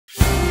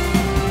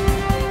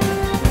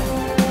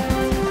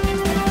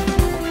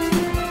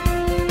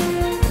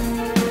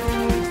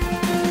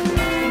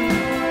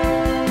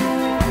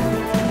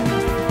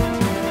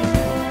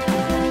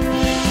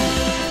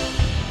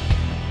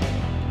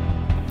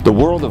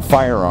world of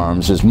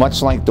firearms is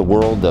much like the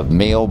world of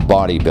male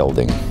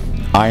bodybuilding.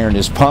 Iron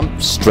is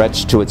pumped,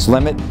 stretched to its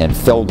limit, and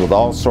filled with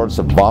all sorts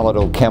of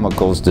volatile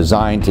chemicals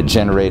designed to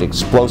generate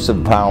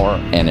explosive power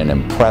and an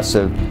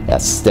impressive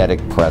aesthetic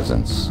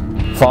presence.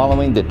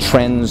 Following the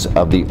trends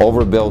of the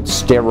overbuilt,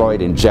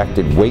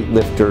 steroid-injected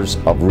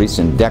weightlifters of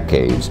recent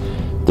decades,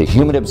 the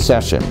human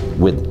obsession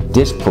with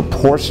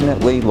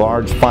disproportionately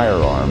large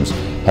firearms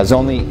has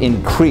only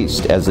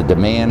increased as the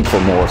demand for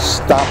more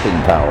stopping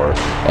power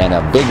and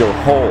a bigger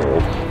hole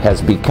has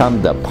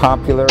become the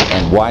popular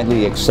and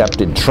widely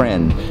accepted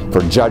trend for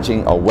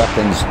judging a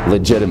weapon's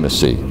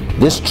legitimacy.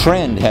 This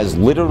trend has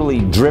literally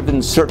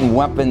driven certain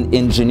weapon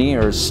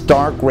engineers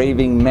stark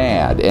raving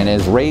mad and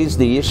has raised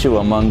the issue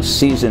among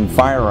seasoned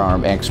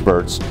firearm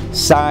experts.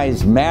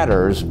 Size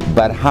matters,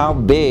 but how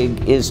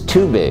big is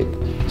too big?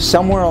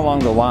 Somewhere along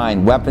the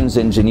line, weapons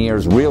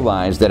engineers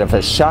realized that if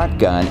a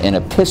shotgun and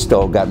a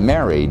pistol got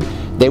married,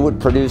 they would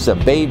produce a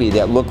baby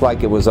that looked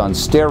like it was on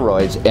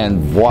steroids, and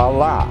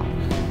voila!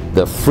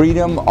 The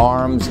Freedom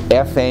Arms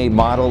FA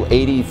Model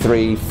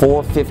 83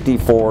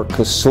 454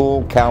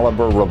 Casull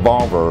caliber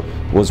revolver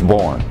was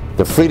born.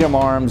 The Freedom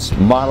Arms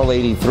Model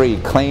 83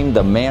 claimed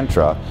the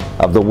mantra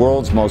of the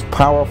world's most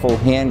powerful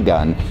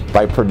handgun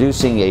by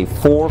producing a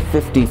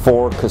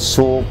 454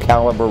 Casull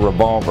caliber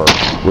revolver,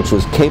 which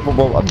was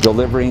capable of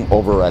delivering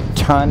over a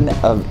ton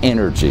of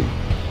energy.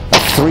 A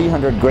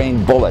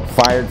 300-grain bullet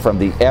fired from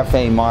the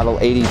FA Model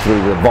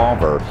 83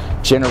 revolver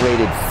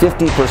generated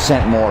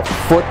 50% more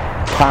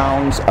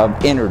foot-pounds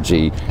of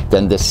energy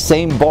than the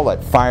same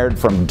bullet fired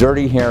from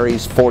Dirty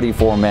Harry's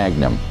 .44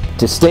 Magnum.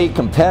 To stay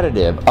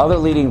competitive, other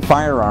leading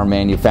firearm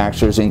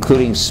manufacturers,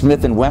 including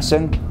Smith &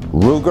 Wesson,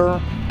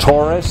 Ruger,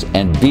 Taurus,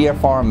 and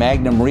BFR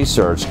Magnum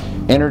Research,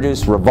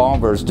 introduced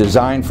revolvers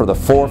designed for the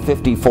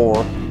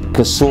 454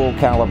 Casull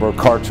caliber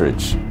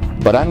cartridge.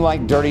 But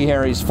unlike Dirty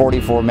Harry's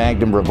 .44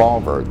 Magnum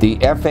revolver, the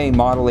FA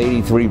Model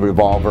 83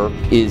 revolver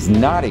is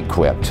not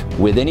equipped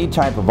with any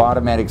type of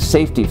automatic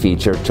safety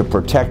feature to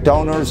protect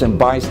owners and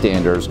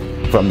bystanders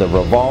from the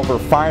revolver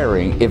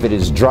firing if it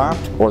is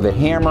dropped or the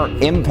hammer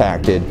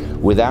impacted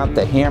without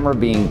the hammer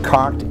being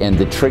cocked and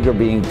the trigger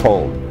being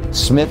pulled.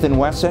 Smith &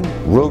 Wesson,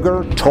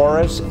 Ruger,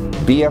 Taurus,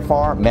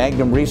 BFR,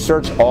 Magnum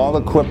Research all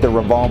equip their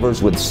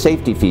revolvers with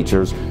safety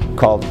features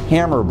called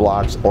hammer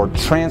blocks or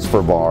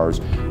transfer bars,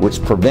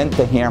 which prevent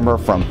the hammer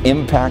from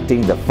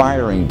impacting the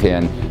firing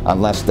pin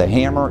unless the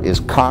hammer is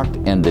cocked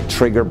and the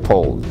trigger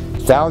pulled.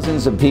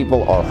 Thousands of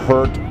people are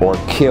hurt or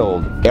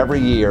killed every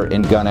year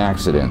in gun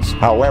accidents.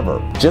 However,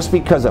 just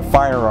because a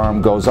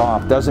firearm goes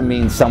off doesn't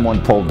mean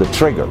someone pulled the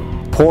trigger.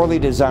 Poorly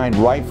designed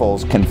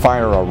rifles can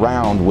fire a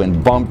round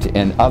when bumped,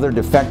 and other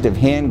defective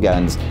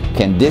handguns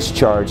can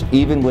discharge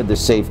even with the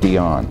safety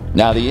on.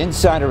 Now, the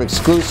Insider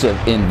Exclusive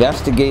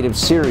investigative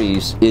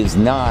series is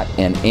not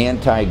an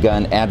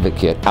anti-gun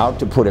advocate out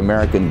to put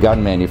American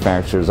gun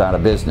manufacturers out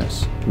of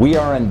business. We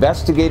are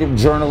investigative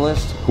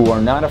journalists who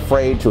are not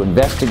afraid to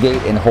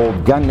investigate and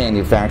hold gun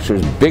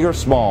manufacturers, big or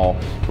small,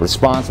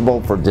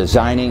 responsible for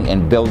designing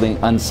and building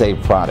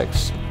unsafe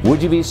products.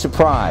 Would you be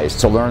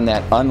surprised to learn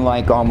that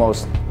unlike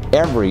almost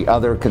every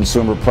other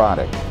consumer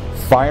product,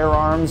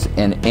 firearms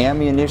and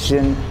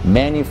ammunition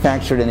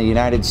manufactured in the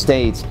United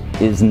States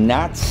is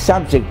not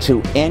subject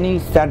to any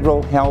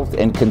federal health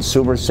and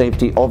consumer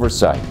safety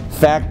oversight.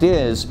 Fact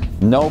is,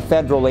 no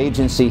federal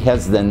agency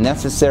has the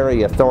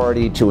necessary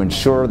authority to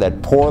ensure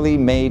that poorly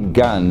made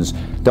guns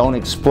don't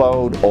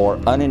explode or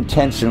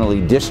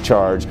unintentionally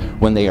discharge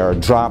when they are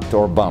dropped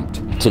or bumped.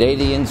 Today,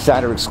 the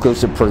Insider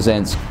Exclusive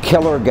presents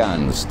Killer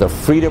Guns, the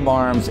Freedom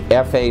Arms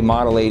FA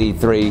Model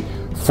 83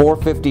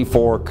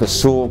 454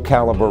 Casull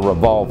caliber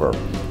revolver,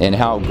 and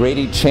how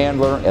Grady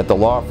Chandler at the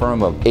law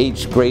firm of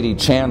H. Grady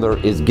Chandler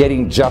is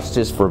getting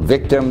justice for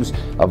victims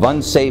of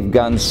unsafe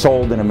guns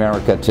sold in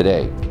America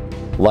today.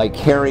 Like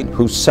Harry,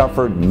 who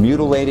suffered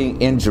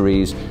mutilating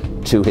injuries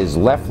to his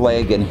left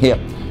leg and hip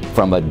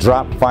from a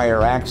drop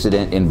fire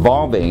accident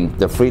involving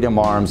the Freedom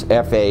Arms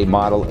FA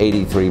Model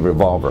 83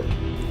 revolver.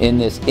 In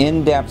this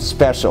in-depth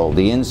special,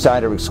 the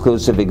Insider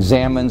Exclusive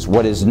examines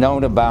what is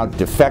known about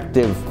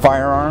defective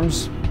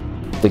firearms,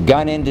 the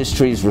gun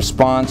industry's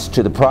response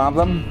to the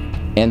problem,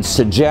 and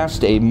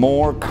suggest a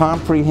more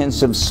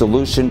comprehensive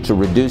solution to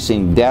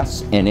reducing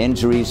deaths and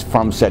injuries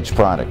from such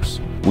products.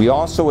 We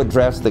also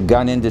address the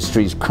gun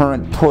industry's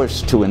current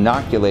push to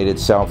inoculate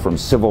itself from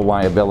civil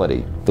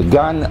liability. The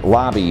gun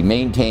lobby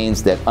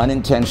maintains that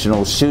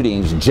unintentional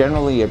shootings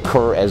generally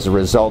occur as a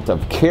result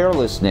of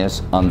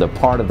carelessness on the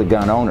part of the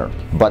gun owner.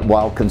 But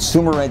while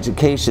consumer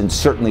education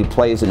certainly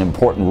plays an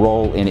important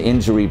role in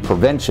injury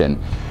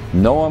prevention,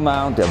 no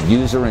amount of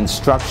user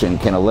instruction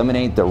can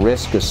eliminate the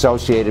risk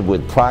associated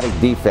with product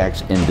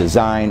defects in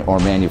design or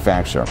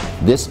manufacture.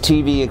 This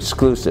TV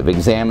exclusive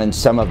examines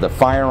some of the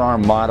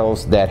firearm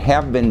models that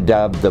have been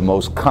dubbed the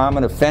most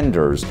common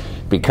offenders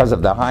because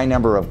of the high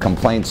number of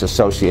complaints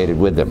associated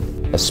with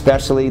them,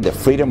 especially the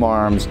Freedom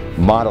Arms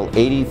Model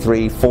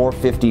 83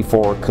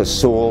 454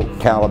 Casull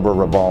caliber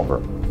revolver.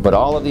 But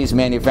all of these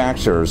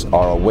manufacturers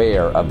are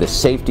aware of the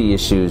safety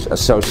issues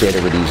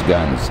associated with these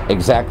guns.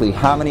 Exactly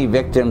how many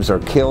victims are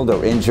killed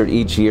or injured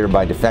each year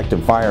by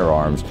defective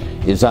firearms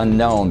is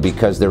unknown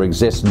because there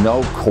exists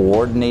no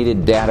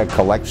coordinated data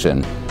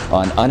collection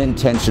on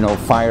unintentional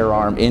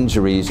firearm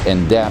injuries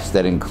and deaths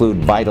that include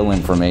vital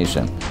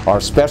information.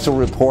 Our special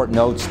report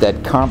notes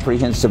that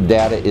comprehensive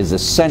data is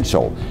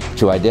essential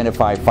to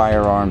identify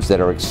firearms that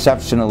are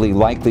exceptionally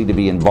likely to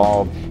be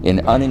involved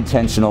in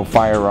unintentional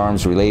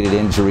firearms-related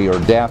injury or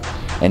death,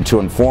 and to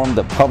inform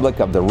the public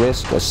of the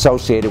risk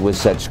associated with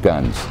such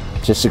guns.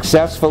 To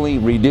successfully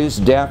reduce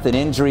death and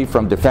injury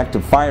from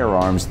defective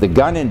firearms, the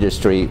gun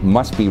industry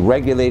must be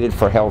regulated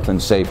for health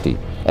and safety.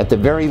 At the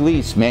very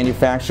least,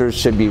 manufacturers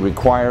should be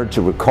required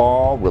to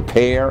recall,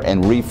 repair,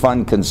 and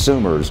refund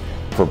consumers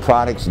for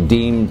products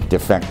deemed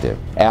defective.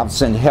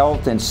 Absent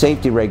health and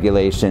safety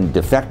regulation,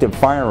 defective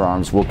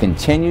firearms will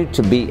continue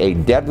to be a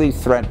deadly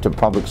threat to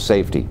public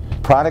safety.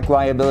 Product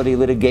liability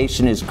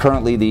litigation is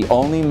currently the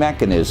only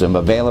mechanism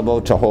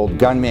available to hold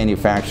gun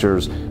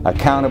manufacturers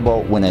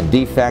accountable when a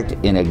defect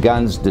in a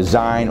gun's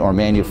design or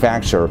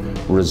manufacture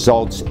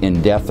results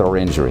in death or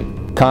injury.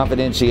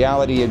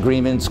 Confidentiality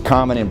agreements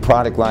common in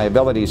product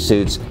liability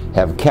suits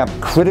have kept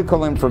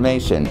critical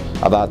information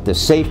about the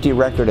safety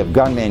record of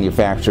gun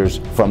manufacturers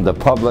from the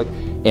public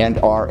and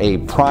are a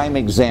prime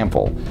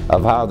example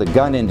of how the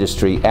gun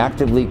industry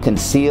actively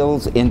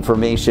conceals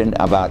information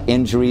about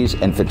injuries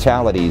and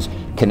fatalities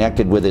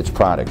connected with its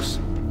products.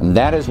 And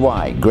that is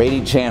why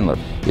Grady Chandler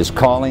is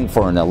calling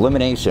for an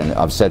elimination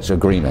of such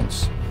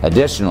agreements.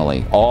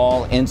 Additionally,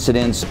 all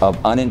incidents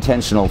of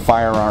unintentional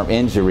firearm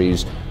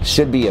injuries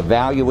should be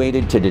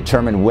evaluated to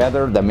determine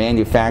whether the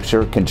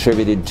manufacturer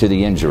contributed to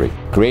the injury.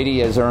 Grady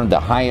has earned the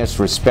highest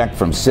respect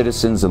from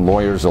citizens and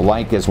lawyers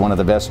alike as one of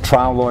the best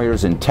trial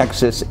lawyers in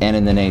Texas and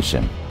in the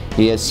nation.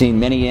 He has seen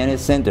many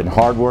innocent and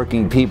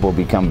hardworking people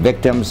become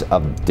victims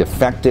of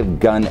defective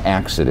gun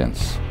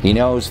accidents. He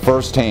knows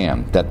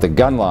firsthand that the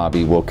gun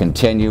lobby will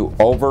continue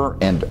over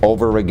and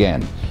over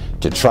again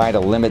to try to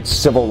limit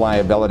civil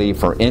liability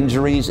for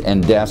injuries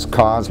and deaths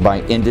caused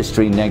by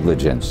industry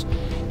negligence.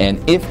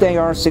 And if they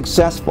are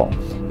successful,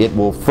 it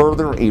will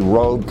further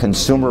erode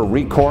consumer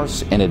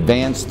recourse and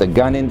advance the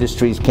gun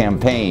industry's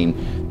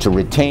campaign to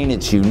retain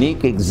its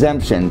unique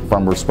exemption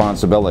from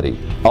responsibility.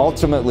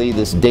 Ultimately,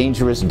 this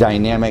dangerous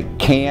dynamic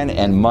can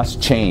and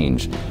must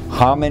change.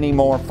 How many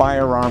more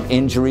firearm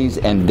injuries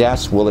and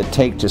deaths will it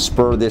take to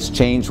spur this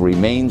change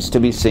remains to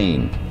be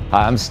seen.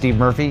 Hi, I'm Steve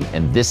Murphy,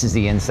 and this is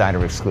the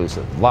Insider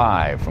Exclusive,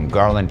 live from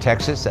Garland,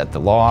 Texas, at the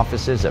law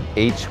offices of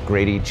H.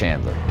 Grady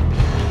Chandler.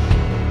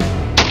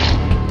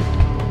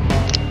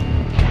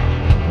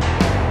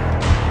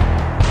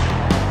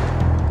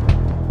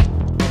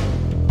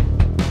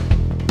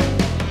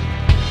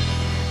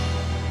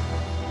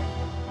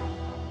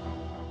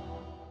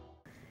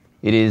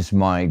 It is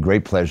my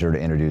great pleasure to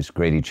introduce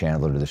Grady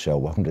Chandler to the show.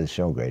 Welcome to the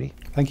show, Grady.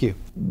 Thank you.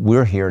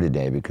 We're here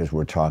today because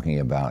we're talking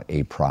about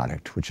a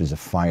product, which is a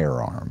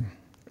firearm.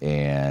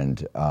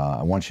 And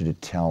I want you to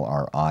tell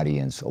our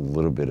audience a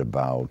little bit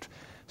about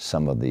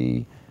some of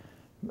the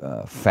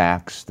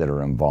facts that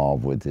are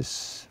involved with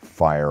this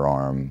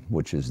firearm,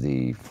 which is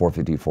the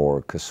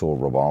 .454 Casull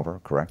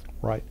revolver, correct?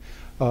 Right.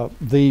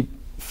 The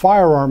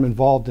firearm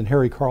involved in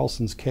Harry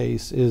Carlson's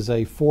case is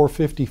a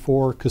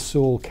 .454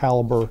 Casull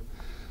caliber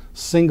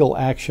single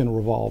action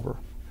revolver.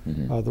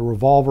 Mm-hmm. The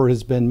revolver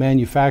has been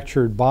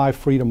manufactured by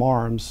Freedom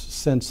Arms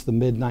since the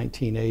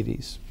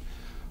mid-1980s.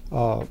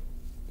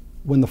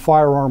 When the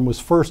firearm was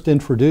first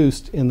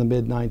introduced in the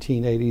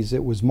mid-1980s,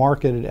 it was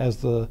marketed as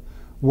the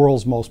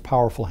world's most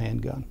powerful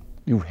handgun.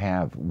 You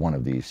have one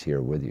of these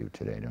here with you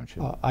today, don't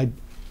you?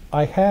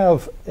 I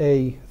have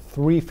a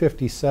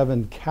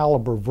 .357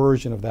 caliber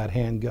version of that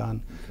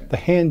handgun. Okay. The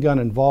handgun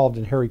involved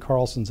in Harry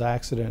Carlson's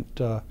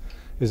accident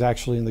is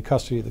actually in the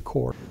custody of the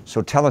court.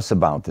 So tell us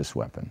about this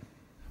weapon.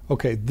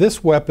 Okay,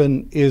 this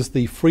weapon is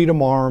the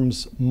Freedom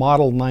Arms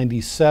Model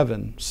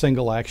 97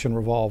 single action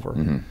revolver.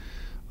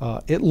 Mm-hmm.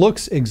 It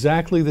looks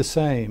exactly the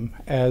same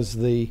as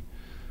the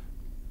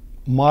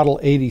Model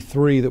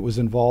 83 that was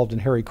involved in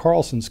Harry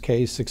Carlson's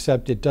case,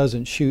 except it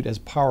doesn't shoot as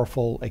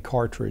powerful a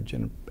cartridge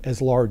and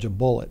as large a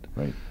bullet.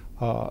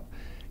 Right.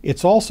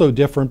 It's also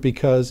different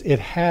because it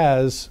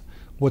has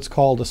what's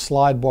called a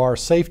slide bar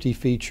safety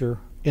feature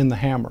in the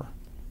hammer.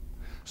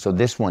 So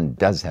this one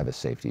does have a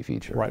safety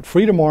feature. Right.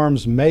 Freedom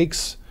Arms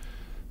makes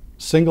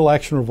single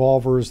action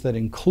revolvers that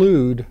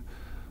include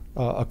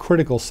a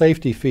critical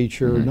safety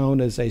feature mm-hmm.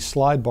 known as a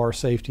slide bar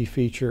safety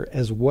feature,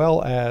 as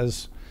well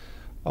as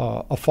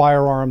a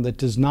firearm that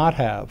does not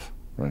have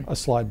right. a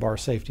slide bar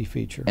safety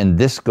feature. And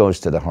this goes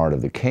to the heart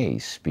of the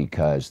case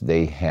because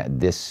they had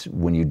this,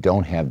 when you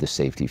don't have the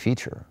safety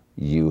feature,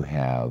 you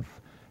have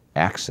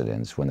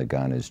accidents when the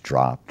gun is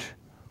dropped,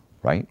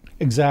 right?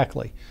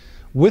 Exactly.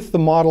 With the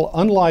model,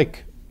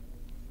 unlike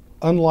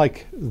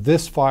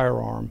this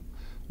firearm,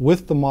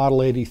 with the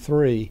Model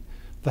 83,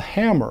 the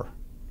hammer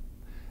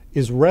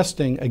is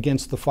resting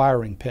against the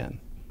firing pin,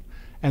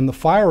 and the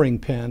firing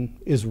pin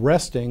is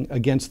resting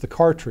against the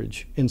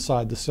cartridge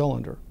inside the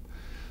cylinder.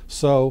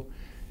 So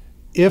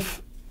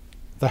if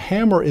the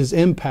hammer is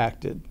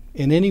impacted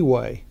in any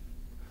way,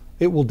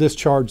 it will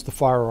discharge the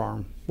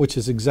firearm, which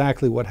is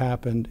exactly what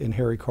happened in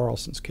Harry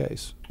Carlson's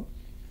case.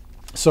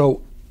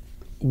 So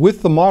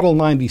with the Model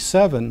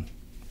 97,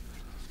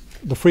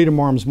 the Freedom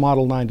Arms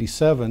Model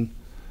 97,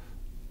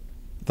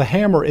 the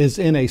hammer is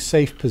in a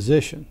safe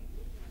position.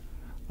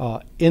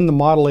 In the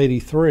Model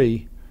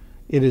 83,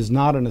 it is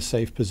not in a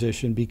safe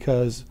position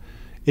because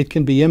it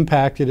can be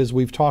impacted, as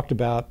we've talked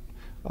about,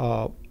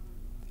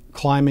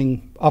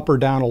 climbing up or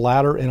down a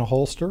ladder in a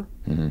holster.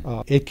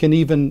 It can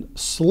even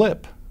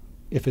slip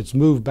if it's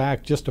moved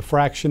back just a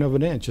fraction of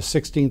an inch, a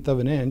 1/16 of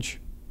an inch,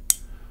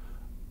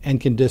 and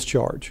can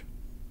discharge.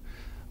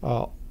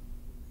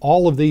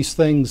 All of these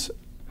things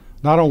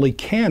not only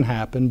can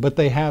happen, but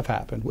they have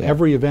happened. Yeah.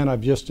 Every event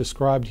I've just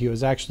described to you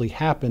has actually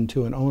happened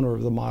to an owner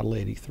of the Model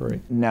 83.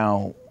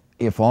 Now,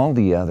 if all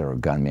the other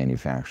gun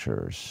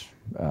manufacturers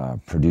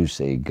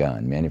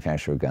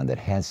manufacture a gun that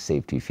has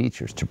safety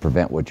features to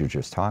prevent what you're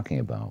just talking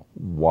about,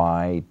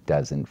 why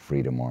doesn't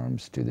Freedom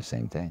Arms do the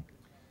same thing?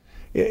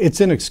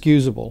 It's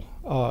inexcusable.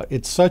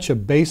 It's such a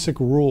basic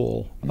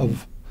rule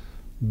of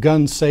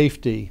gun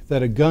safety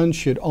that a gun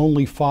should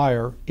only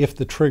fire if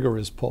the trigger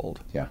is pulled.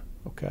 Yeah.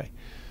 Okay.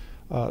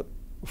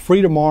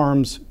 Freedom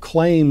Arms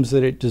claims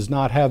that it does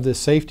not have this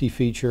safety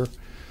feature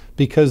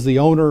because the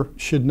owner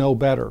should know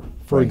better.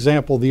 For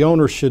example, the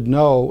owner should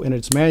know in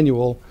its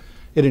manual,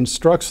 it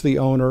instructs the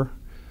owner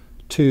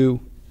to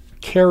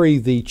carry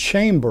the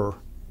chamber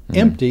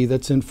empty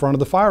that's in front of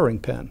the firing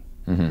pin.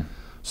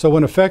 So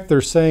in effect,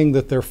 they're saying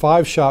that their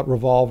 5-shot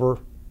revolver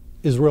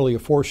is really a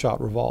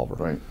 4-shot revolver.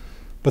 Right.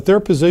 But their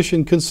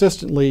position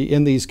consistently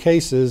in these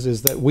cases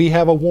is that we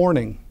have a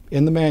warning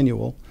in the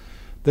manual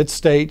that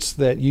states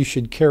that you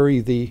should carry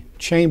the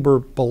chamber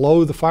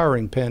below the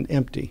firing pin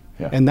empty.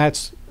 Yeah. And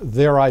that's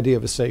their idea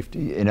of a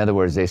safety. In other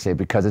words, they say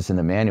because it's in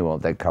the manual,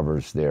 that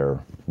covers their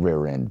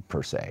rear end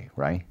per se,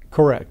 right?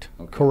 Correct,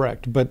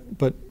 correct. But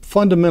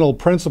fundamental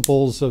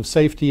principles of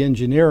safety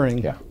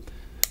engineering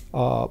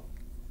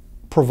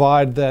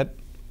provide that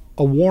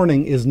a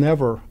warning is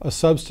never a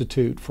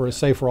substitute for a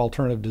safer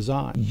alternative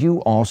design.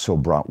 You also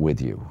brought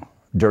with you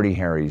Dirty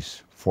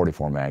Harry's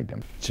 .44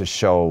 Magnum to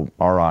show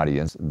our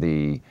audience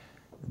the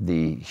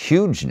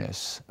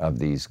hugeness of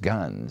these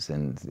guns,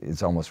 and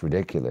it's almost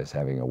ridiculous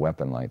having a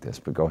weapon like this,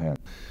 but go ahead.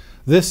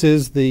 This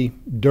is the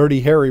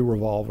Dirty Harry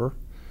revolver,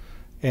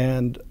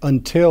 and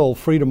until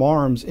Freedom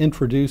Arms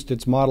introduced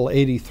its Model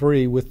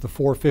 83 with the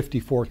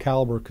 .454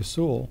 caliber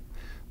Casull,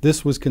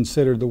 this was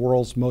considered the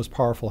world's most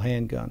powerful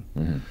handgun.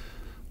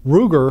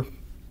 Ruger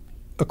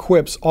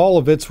equips all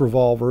of its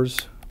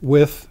revolvers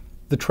with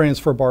the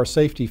transfer bar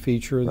safety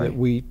feature that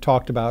we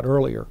talked about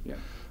earlier.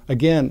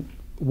 Again,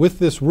 with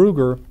this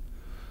Ruger,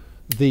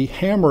 the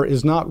hammer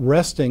is not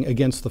resting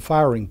against the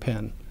firing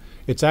pin.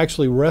 It's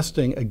actually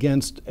resting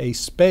against a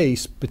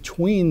space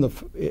between the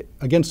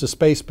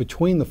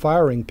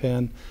firing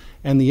pin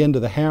and the end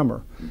of the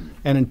hammer.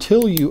 And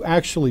until you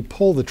actually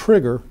pull the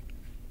trigger,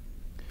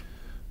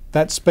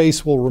 that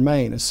space will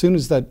remain. As soon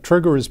as that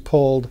trigger is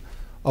pulled,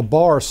 a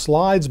bar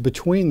slides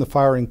between the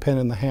firing pin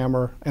and the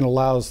hammer and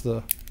allows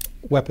the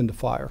weapon to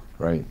fire.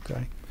 Right.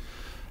 Okay.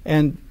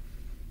 And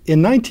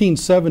in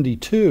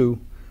 1972,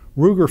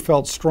 Ruger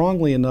felt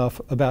strongly enough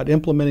about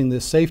implementing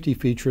this safety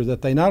feature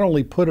that they not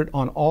only put it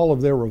on all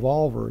of their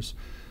revolvers,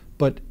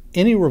 but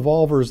any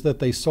revolvers that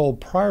they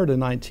sold prior to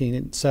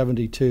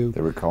 1972,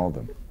 they recalled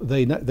them.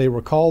 They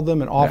recalled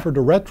them and offered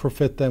to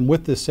retrofit them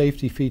with this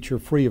safety feature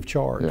free of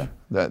charge. Yeah,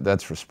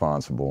 that's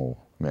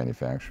responsible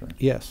manufacturing.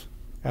 Yes,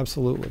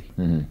 absolutely.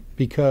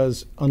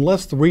 Because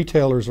unless the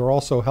retailers are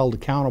also held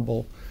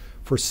accountable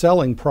for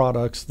selling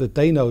products that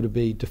they know to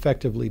be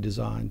defectively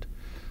designed,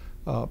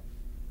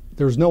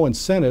 there's no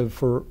incentive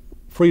for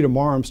Freedom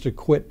Arms to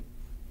quit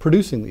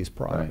producing these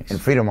products. And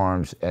Freedom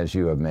Arms, as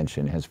you have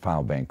mentioned, has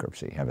filed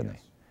bankruptcy, haven't they?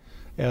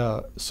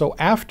 So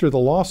after the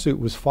lawsuit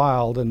was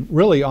filed, and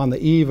really on the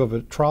eve of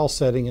a trial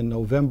setting in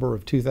November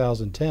of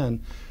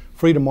 2010,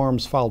 Freedom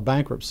Arms filed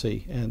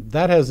bankruptcy, and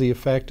that has the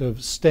effect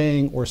of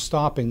staying or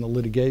stopping the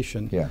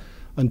litigation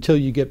until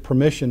you get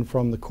permission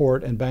from the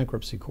court and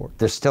bankruptcy court.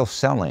 They're still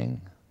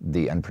selling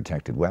the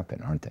unprotected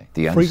weapon, aren't they?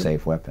 The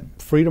unsafe weapon.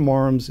 Freedom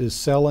Arms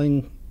is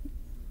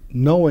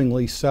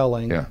knowingly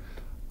selling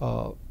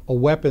a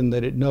weapon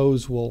that it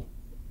knows will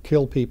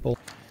kill people.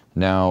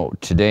 Now,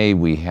 today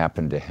we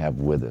happen to have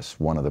with us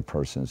one of the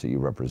persons that you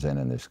represent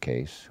in this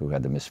case who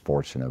had the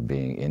misfortune of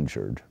being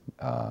injured,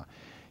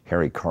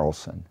 Harry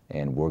Carlson,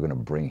 and we're going to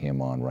bring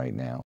him on right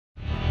now.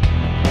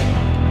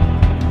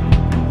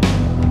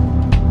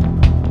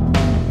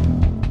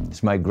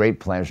 It's my great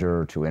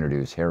pleasure to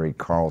introduce Harry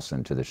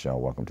Carlson to the show.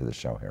 Welcome to the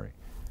show, Harry.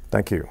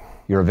 Thank you.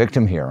 You're a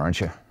victim here, aren't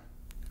you?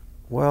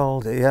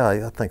 Well, yeah,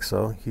 I think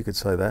so. You could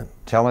say that.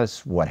 Tell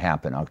us what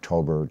happened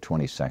October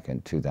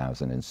 22nd,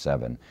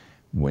 2007,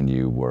 when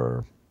you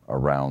were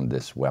around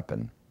this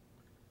weapon.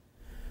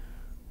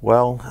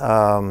 Well,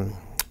 I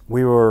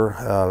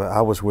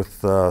was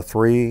with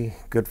 3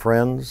 good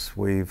friends.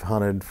 We've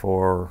hunted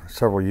for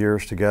several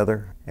years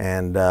together,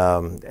 And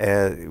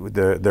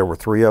there were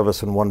 3 of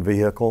us in one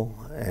vehicle,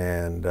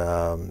 and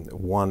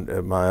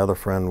my other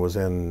friend was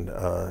in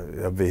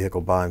a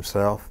vehicle by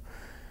himself.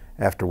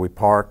 After we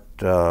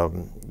parked,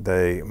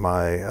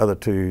 my other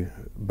 2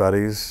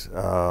 buddies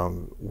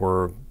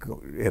were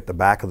at the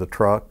back of the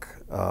truck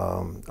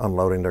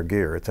unloading their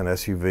gear. It's an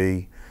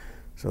SUV,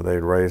 so they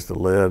raised the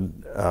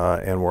lid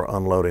and were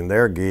unloading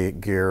their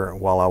gear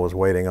while I was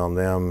waiting on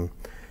them.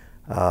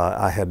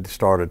 I had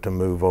started to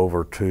move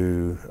over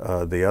to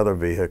the other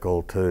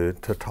vehicle to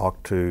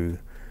talk to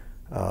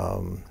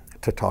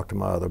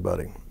my other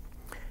buddy,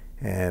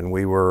 and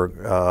we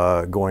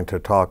were going to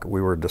talk.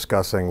 We were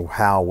discussing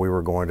how we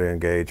were going to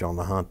engage on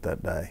the hunt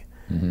that day,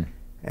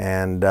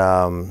 and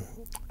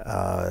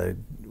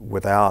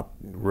without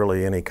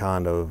really any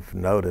kind of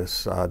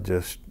notice,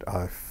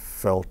 I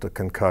felt a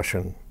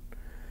concussion,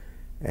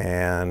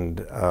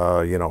 and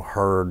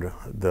heard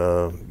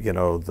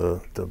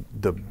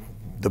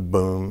the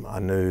boom. I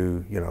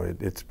knew,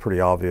 it's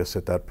pretty obvious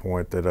at that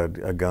point that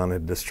a gun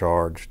had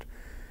discharged.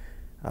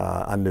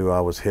 I knew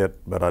I was hit,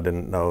 but I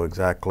didn't know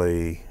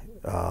exactly,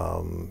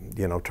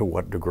 to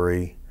what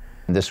degree.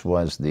 This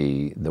was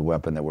the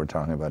weapon that we're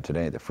talking about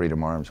today, the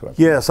Freedom Arms weapon.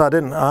 Yes, I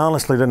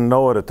honestly didn't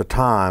know it at the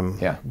time.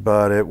 Yeah.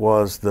 But it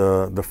was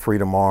the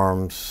Freedom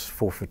Arms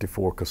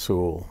 454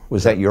 Casull.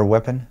 Was that your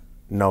weapon?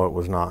 No, it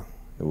was not.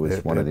 It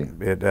was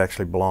It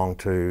actually belonged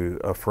to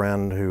a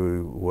friend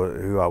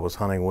who I was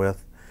hunting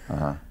with.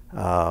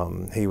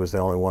 He was the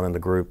only one in the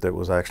group that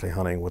was actually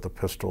hunting with a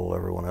pistol.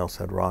 Everyone else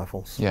had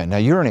rifles. Yeah, now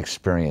you're an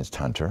experienced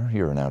hunter.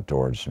 You're an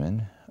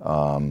outdoorsman.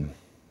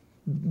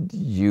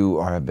 You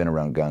have been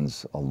around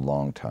guns a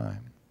long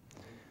time.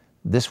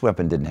 This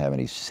weapon didn't have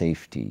any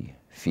safety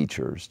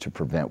features to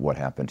prevent what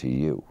happened to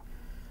you.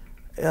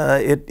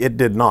 It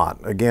did not.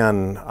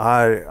 Again,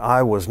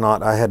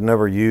 I had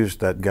never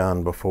used that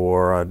gun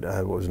before.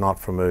 I was not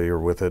familiar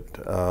with it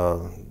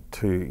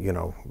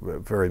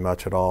very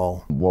much at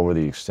all. What were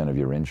the extent of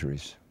your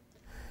injuries?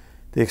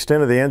 The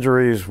extent of the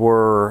injuries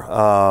were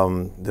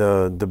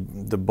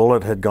the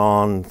bullet had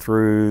gone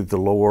through the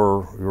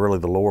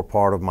lower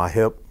part of my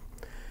hip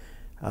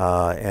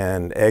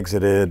and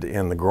exited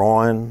in the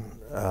groin.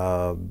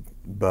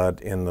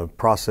 But in the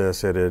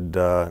process, it had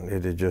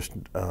just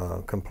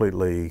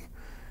completely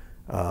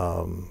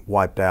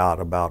wiped out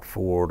about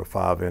 4 to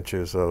 5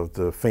 inches of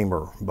the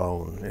femur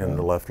bone in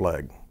the left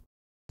leg.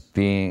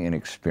 Being an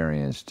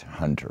experienced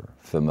hunter,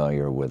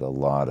 familiar with a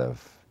lot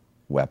of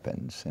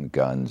weapons and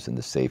guns and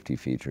the safety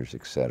features,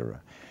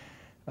 etc.,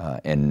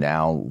 and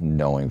now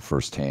knowing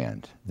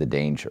firsthand the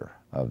danger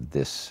of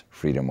this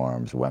Freedom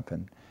Arms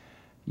weapon,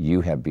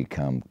 you have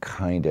become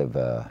kind of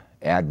an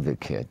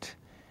advocate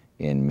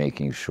in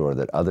making sure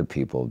that other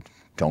people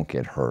don't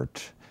get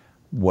hurt.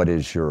 What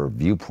is your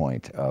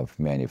viewpoint of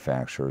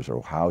manufacturers,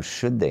 or how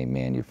should they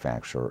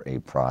manufacture a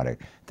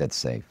product that's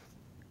safe?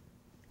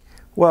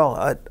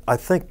 Well, I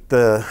think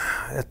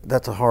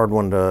that's a hard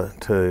one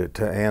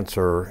to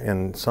answer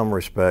in some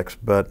respects,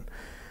 but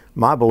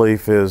my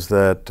belief is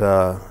that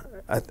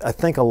I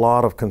think a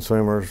lot of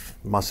consumers,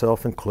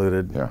 myself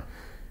included,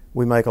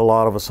 we make a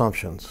lot of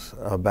assumptions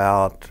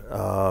about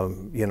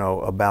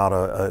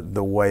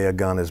the way a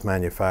gun is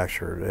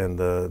manufactured and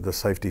the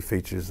safety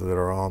features that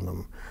are on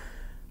them.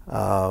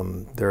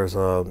 There's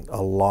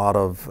a lot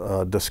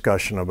of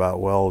discussion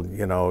about, well,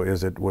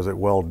 was it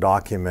well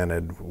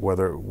documented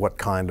what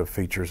kind of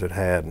features it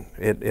had?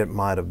 It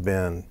might have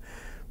been,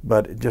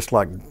 but just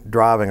like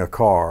driving a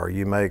car,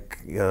 you make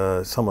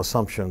some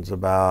assumptions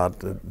about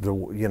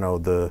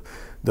the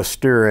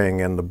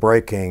steering and the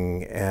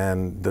braking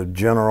and the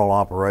general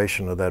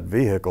operation of that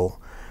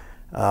vehicle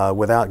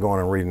without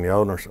going and reading the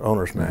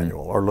owner's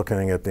manual or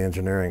looking at the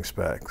engineering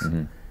specs.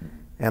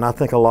 And I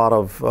think a lot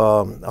of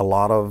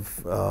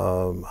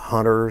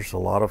hunters, a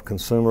lot of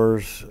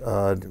consumers,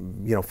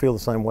 feel the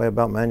same way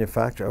about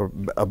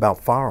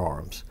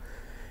firearms.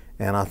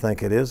 And I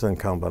think it is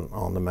incumbent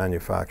on the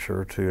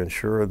manufacturer to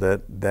ensure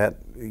that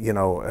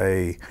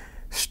a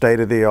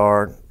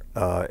state-of-the-art,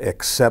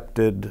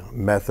 accepted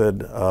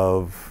method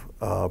of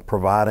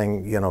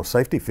providing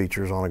safety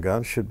features on a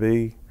gun should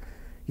be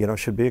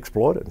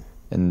exploited.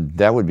 And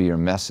that would be your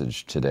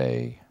message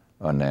today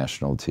on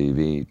national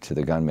TV to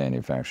the gun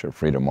manufacturer,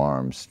 Freedom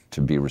Arms,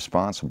 to be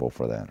responsible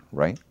for that,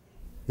 right?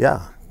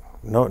 Yeah,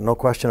 no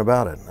question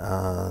about it.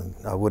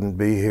 I wouldn't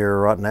be here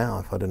right now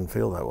if I didn't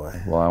feel that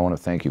way. Well, I want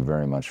to thank you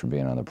very much for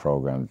being on the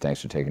program.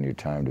 Thanks for taking your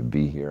time to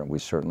be here. We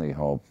certainly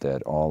hope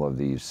that all of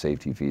these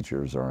safety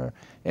features are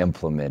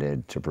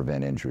implemented to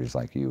prevent injuries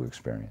like you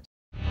experienced.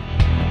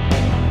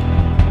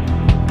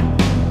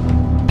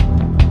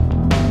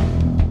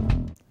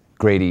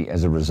 Grady,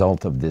 as a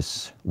result of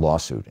this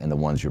lawsuit and the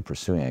ones you're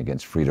pursuing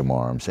against Freedom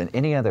Arms and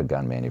any other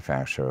gun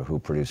manufacturer who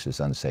produces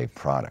unsafe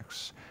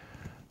products,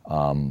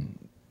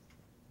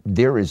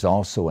 there is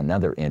also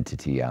another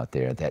entity out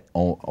there that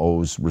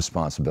owes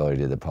responsibility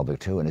to the public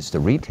too, and it's the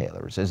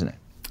retailers, isn't it?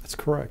 That's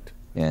correct.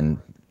 And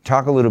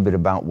talk a little bit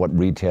about what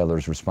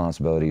retailers'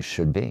 responsibilities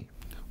should be.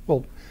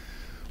 Well,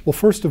 Well,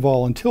 first of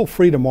all, until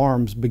Freedom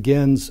Arms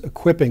begins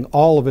equipping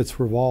all of its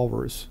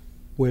revolvers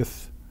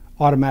with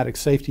automatic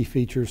safety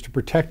features to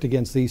protect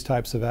against these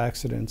types of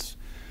accidents,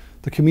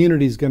 the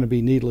community is going to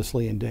be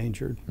needlessly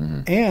endangered.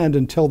 And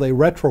until they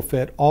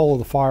retrofit all of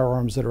the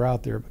firearms that are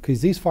out there,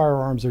 because these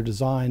firearms are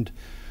designed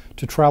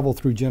to travel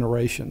through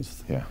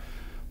generations. Yeah.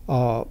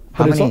 How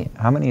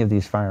How many of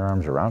these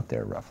firearms are out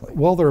there, roughly?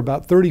 Well, there are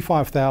about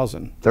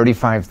 35,000.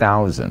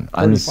 35,000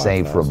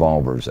 unsafe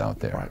revolvers out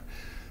there. Right.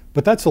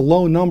 But that's a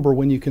low number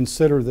when you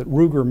consider that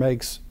Ruger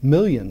makes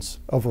millions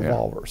of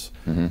revolvers.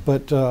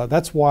 But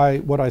that's why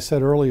what I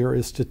said earlier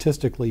is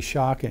statistically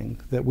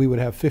shocking, that we would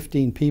have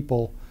 15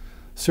 people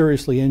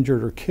seriously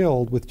injured or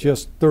killed with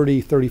just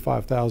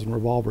 35,000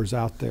 revolvers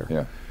out there.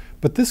 Yeah.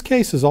 But this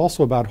case is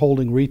also about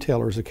holding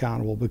retailers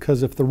accountable,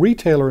 because if the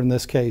retailer in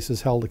this case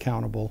is held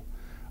accountable,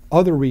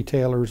 other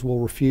retailers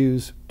will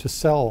refuse to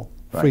sell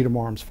Freedom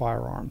Arms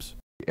firearms.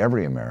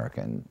 Every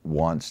American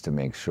wants to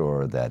make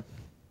sure that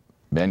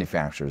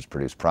manufacturers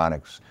produce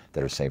products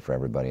that are safe for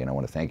everybody, and I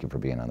want to thank you for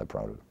being on the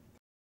program.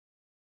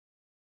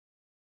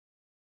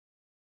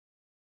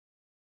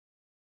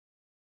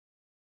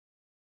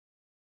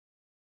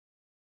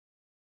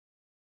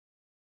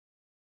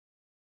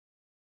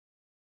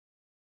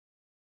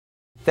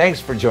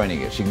 Thanks for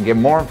joining us. You can get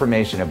more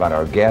information about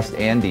our guest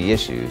and the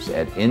issues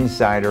at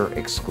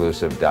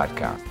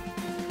insiderexclusive.com.